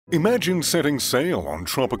Imagine setting sail on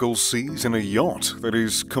tropical seas in a yacht that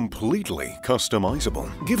is completely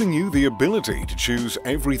customizable, giving you the ability to choose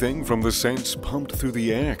everything from the scents pumped through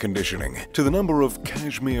the air conditioning to the number of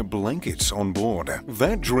cashmere blankets on board.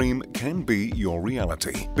 That dream can be your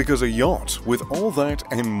reality, because a yacht with all that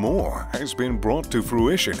and more has been brought to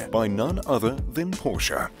fruition by none other than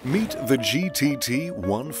Porsche. Meet the GTT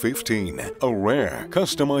 115, a rare,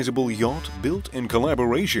 customizable yacht built in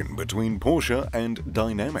collaboration between Porsche and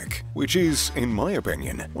Dynamiq, which is, in my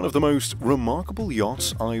opinion, one of the most remarkable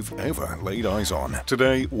yachts I've ever laid eyes on.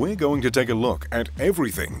 Today, we're going to take a look at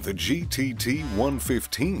everything the GTT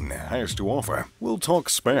 115 has to offer. We'll talk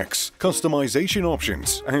specs, customization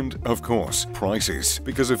options, and, of course, prices.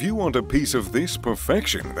 Because if you want a piece of this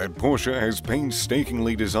perfection that Porsche has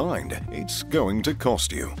painstakingly designed, it's going to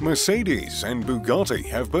cost you. Mercedes and Bugatti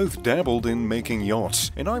have both dabbled in making yachts,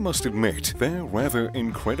 and I must admit, they're rather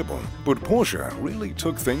incredible. But Porsche really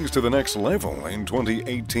took things to the next level in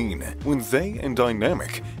 2018 when they and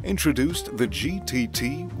Dynamiq introduced the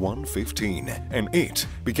GTT 115, and it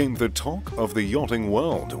became the talk of the yachting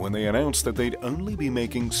world when they announced that they'd only be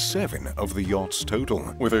making 7 of the yachts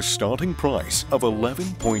total, with a starting price of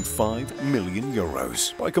 11.5 million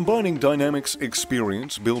euros. By combining Dynamiq's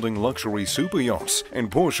experience building luxury super yachts and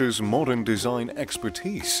Porsche's modern design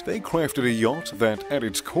expertise, they crafted a yacht that, at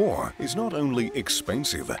its core, is not only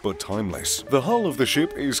expensive but timeless. The hull of the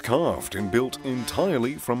ship is carved and built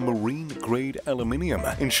entirely from marine-grade aluminium,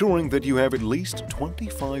 ensuring that you have at least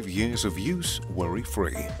 25 years of use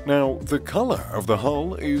worry-free. Now, the color of the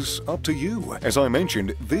hull is up to you. As I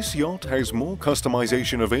mentioned, this yacht has more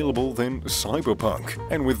customization available than Cyberpunk,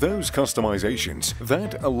 and with those customizations,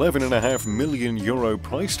 that 11.5 million euro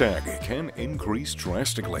price tag can increase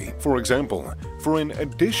drastically. For example, for an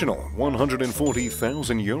additional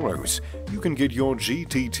 140,000 euros, you can get your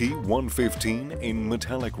GTT 115 in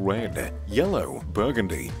metallic red, yellow,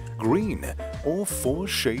 burgundy, green, or 4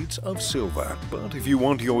 shades of silver. But if you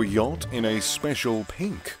want your yacht in a special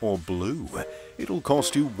pink or blue, it'll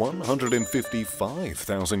cost you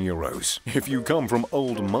 155,000 euros. If you come from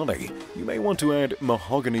old money, you may want to add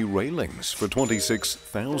mahogany railings for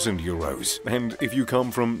 26,000 euros. And if you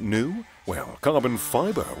come from new, well, carbon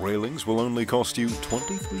fiber railings will only cost you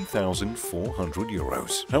 23,400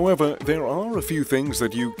 euros. However, there are a few things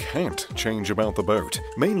that you can't change about the boat,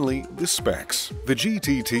 mainly the specs. The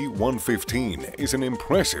GTT 115 is an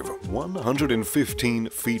impressive 115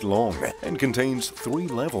 feet long and contains 3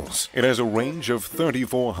 levels. It has a range of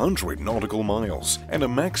 3,400 nautical miles and a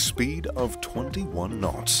max speed of 21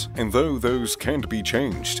 knots. And though those can't be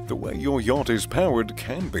changed, the way your yacht is powered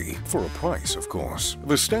can be, for a price, of course.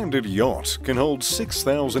 The standard yacht can hold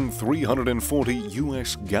 6,340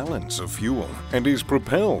 US gallons of fuel and is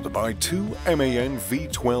propelled by 2 MAN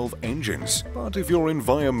V12 engines. But if you're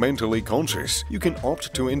environmentally conscious, you can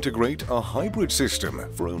opt to integrate a hybrid system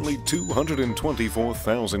for only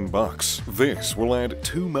 224,000 bucks. This will add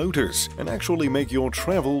 2 motors and actually make your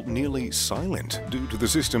travel nearly silent due to the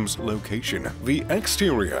system's location. The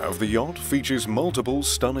exterior of the yacht features multiple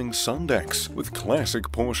stunning sun decks with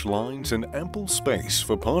classic Porsche lines and ample space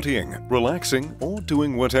for partying, relaxing, or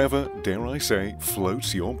doing whatever, dare I say,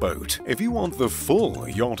 floats your boat. If you want the full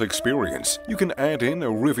yacht experience, you can add in a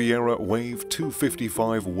Riviera Wave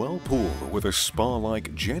 255 whirlpool with a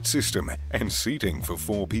spa-like jet system and seating for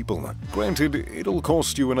 4 people. Granted, it'll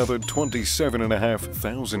cost you another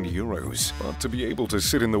 27,500 euros, but to be able to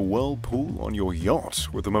sit in the whirlpool on your yacht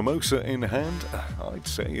with a mimosa in hand, I'd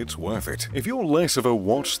say it's worth it. If you're less of a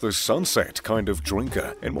watch the sunset kind of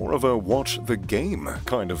drinker and more of a watch the game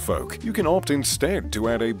kind of folk, you can opt instead to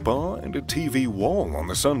add a bar and a TV wall on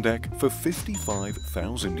the sun deck for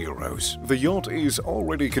 55,000 euros. The yacht is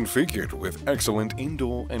already configured with excellent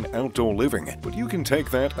indoor and outdoor living, but you can take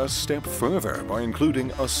that a step further by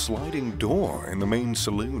including a sliding door in the main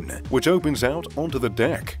saloon, which opens out onto the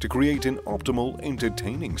deck to create an optimal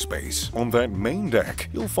entertaining space. On that main deck,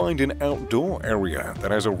 you'll find an outdoor area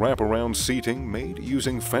that has a wraparound seating made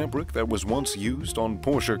using fabric that was once used on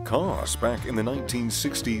Porsche cars back in the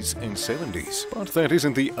 1960s and 70s. But that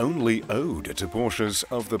isn't the only ode to Porsches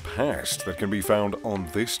of the past that can be found on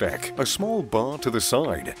this deck. A small bar to the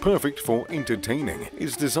side, perfect for entertaining,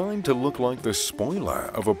 is designed to look like the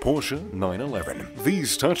spoiler of a Porsche 911.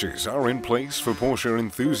 These touches are in place for Porsche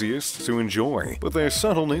enthusiasts to enjoy, but their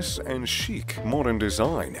subtleness and chic modern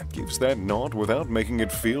design gives that nod without making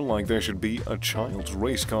it feel like there should be a child's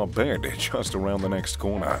race car bed just around the next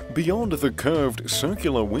corner. Beyond the curved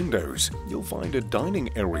circular windows, you'll find a dining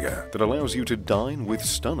area area that allows you to dine with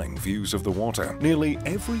stunning views of the water. Nearly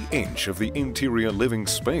every inch of the interior living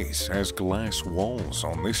space has glass walls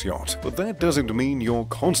on this yacht, but that doesn't mean you're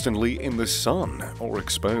constantly in the sun or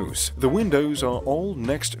exposed. The windows are all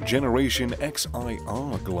next-generation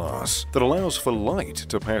XIR glass that allows for light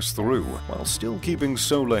to pass through while still keeping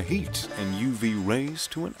solar heat and UV rays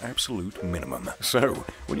to an absolute minimum. So,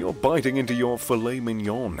 when you're biting into your filet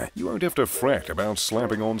mignon, you won't have to fret about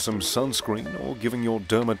slapping on some sunscreen or giving your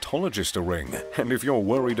dermatologist a ring. And if you're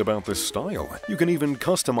worried about the style, you can even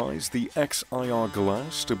customize the XIR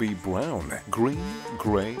glass to be brown, green,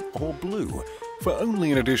 grey or blue for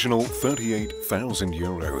only an additional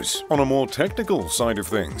 €38,000. On a more technical side of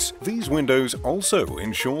things, these windows also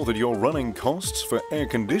ensure that your running costs for air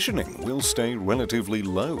conditioning will stay relatively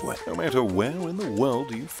low, no matter where in the world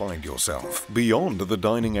you find yourself. Beyond the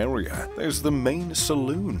dining area, there's the main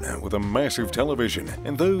saloon with a massive television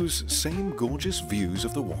and those same gorgeous views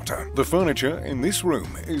of the water. The furniture in this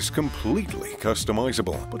room is completely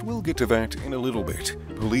customizable, but we'll get to that in a little bit.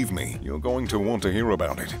 Believe me, you're going to want to hear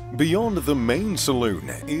about it. Beyond the main saloon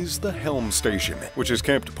is the helm station, which has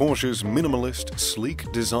kept Porsche's minimalist, sleek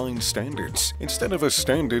design standards. Instead of a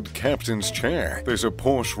standard captain's chair, there's a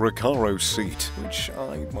Porsche Recaro seat, which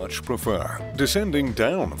I much prefer. Descending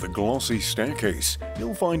down the glossy staircase,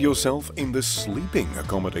 you'll find yourself in the sleeping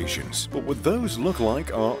accommodations, but what those look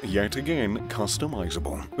like are yet again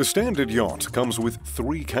customizable. The standard yacht comes with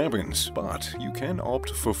 3 cabins, but you can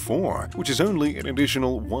opt for 4, which is only an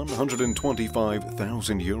additional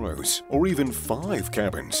 €125,000, or even 5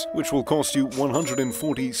 cabins, which will cost you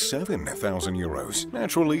 €147,000.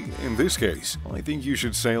 Naturally, in this case, I think you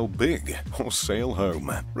should sail big or sail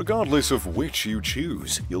home. Regardless of which you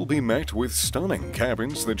choose, you'll be met with stunning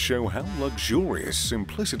cabins that show how luxurious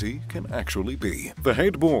simplicity can actually be. The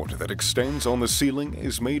headboard that extends on the ceiling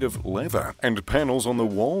is made of leather, and panels on the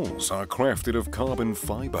walls are crafted of carbon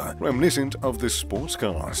fiber, reminiscent of the sports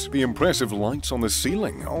cars. The impressive lights on the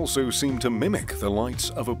ceiling also seem to mimic the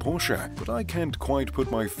lights of a Porsche, but I can't quite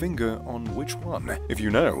put my finger on which one. If you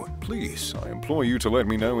know, please, I implore you to let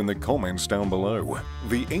me know in the comments down below.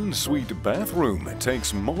 The in-suite bathroom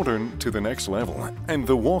takes modern to the next level, and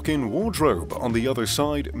the walk-in wardrobe on the other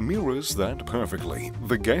side mirrors that perfectly.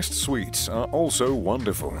 The guest suites are also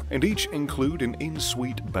wonderful, and each include an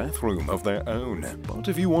in-suite bathroom of their own. But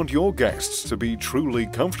if you want your guests to be truly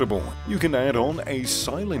comfortable, you can add on a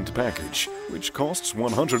silent package, which costs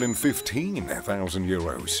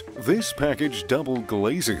 €115,000. This package double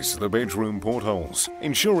glazes the bedroom portholes,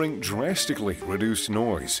 ensuring drastically reduced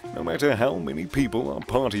noise, no matter how many people are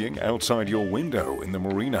partying outside your window in the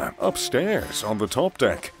marina. Upstairs, on the top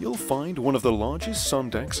deck, you'll find one of the largest sun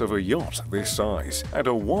decks of a yacht this size, at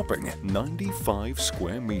a whopping 95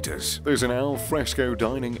 square meters. There's an al fresco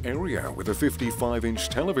dining area with a 55-inch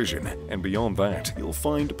television, and beyond that, you'll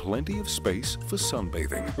find plenty of space for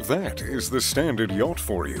sunbathing. That is the standard yacht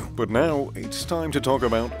for you. But now, it's time to talk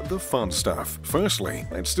about the fun stuff. Firstly,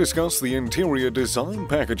 let's discuss the interior design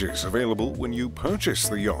packages available when you purchase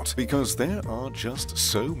the yacht, because there are just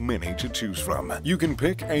so many to choose from. You can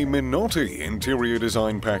pick a Minotti interior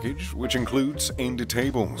design package, which includes end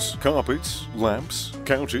tables, carpets, lamps,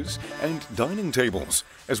 couches, and dining tables,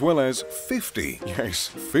 as well as 50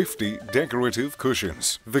 decorative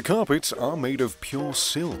cushions. The carpets are made of pure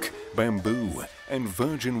silk, bamboo, and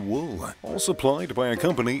virgin wool, all supplied by a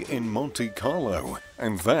company in Monte Carlo,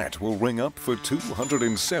 and that will ring up for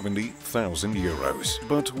 €270,000.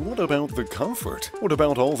 But what about the comfort? What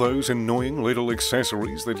about all those annoying little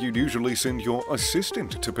accessories that you'd usually send your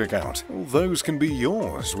assistant to pick out? Well, those can be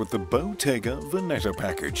yours with the Bottega Veneta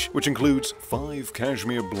package, which includes 5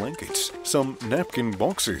 cashmere blankets, some napkin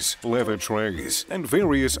boxes, leather trays, and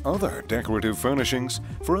various other decorative furnishings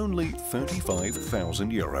for only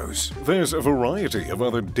 €35,000. There's a variety of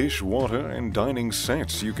other dishwater and dining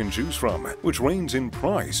sets you can choose from, which range in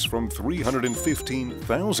price from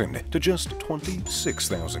 €315,000 to just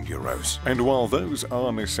 €26,000. And while those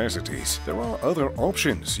are necessities, there are other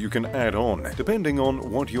options you can add on, depending on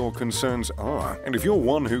what your concerns are. And if you're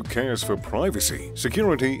one who cares for privacy,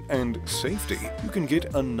 security, and safety, you can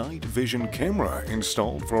get a night vision camera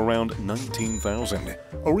installed for around $19,000,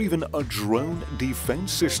 or even a drone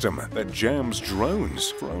defense system that jams drones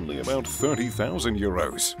for only about $30,000.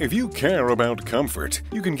 €10,000. If you care about comfort,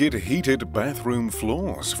 you can get heated bathroom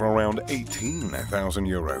floors for around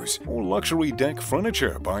 €18,000, or luxury deck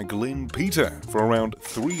furniture by Glyn Peter for around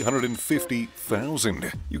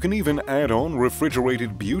 $350,000. You can even add on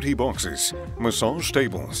refrigerated beauty boxes, massage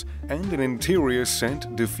tables, and an interior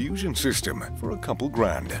scent diffusion system for a couple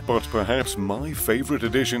grand. But perhaps my favorite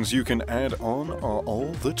additions you can add on are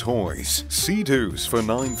all the toys. Sea-Doos for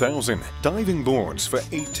 $9,000, diving boards for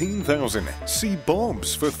 $18,000, sea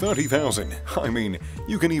bobs for $30,000. I mean,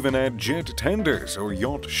 you can even add jet tenders or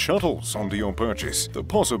yacht shuttles onto your purchase. The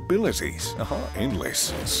possibilities are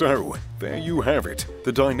endless. So, there you have it,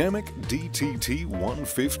 the Dynamiq DTT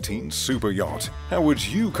 115 Superyacht. How would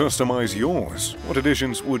you customize yours? What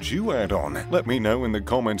additions would you add on? Let me know in the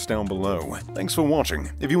comments down below. Thanks for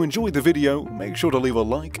watching. If you enjoyed the video, make sure to leave a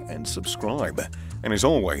like and subscribe. And as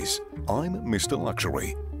always, I'm Mr.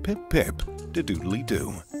 Luxury. Pip pip, de doodly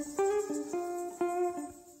doo.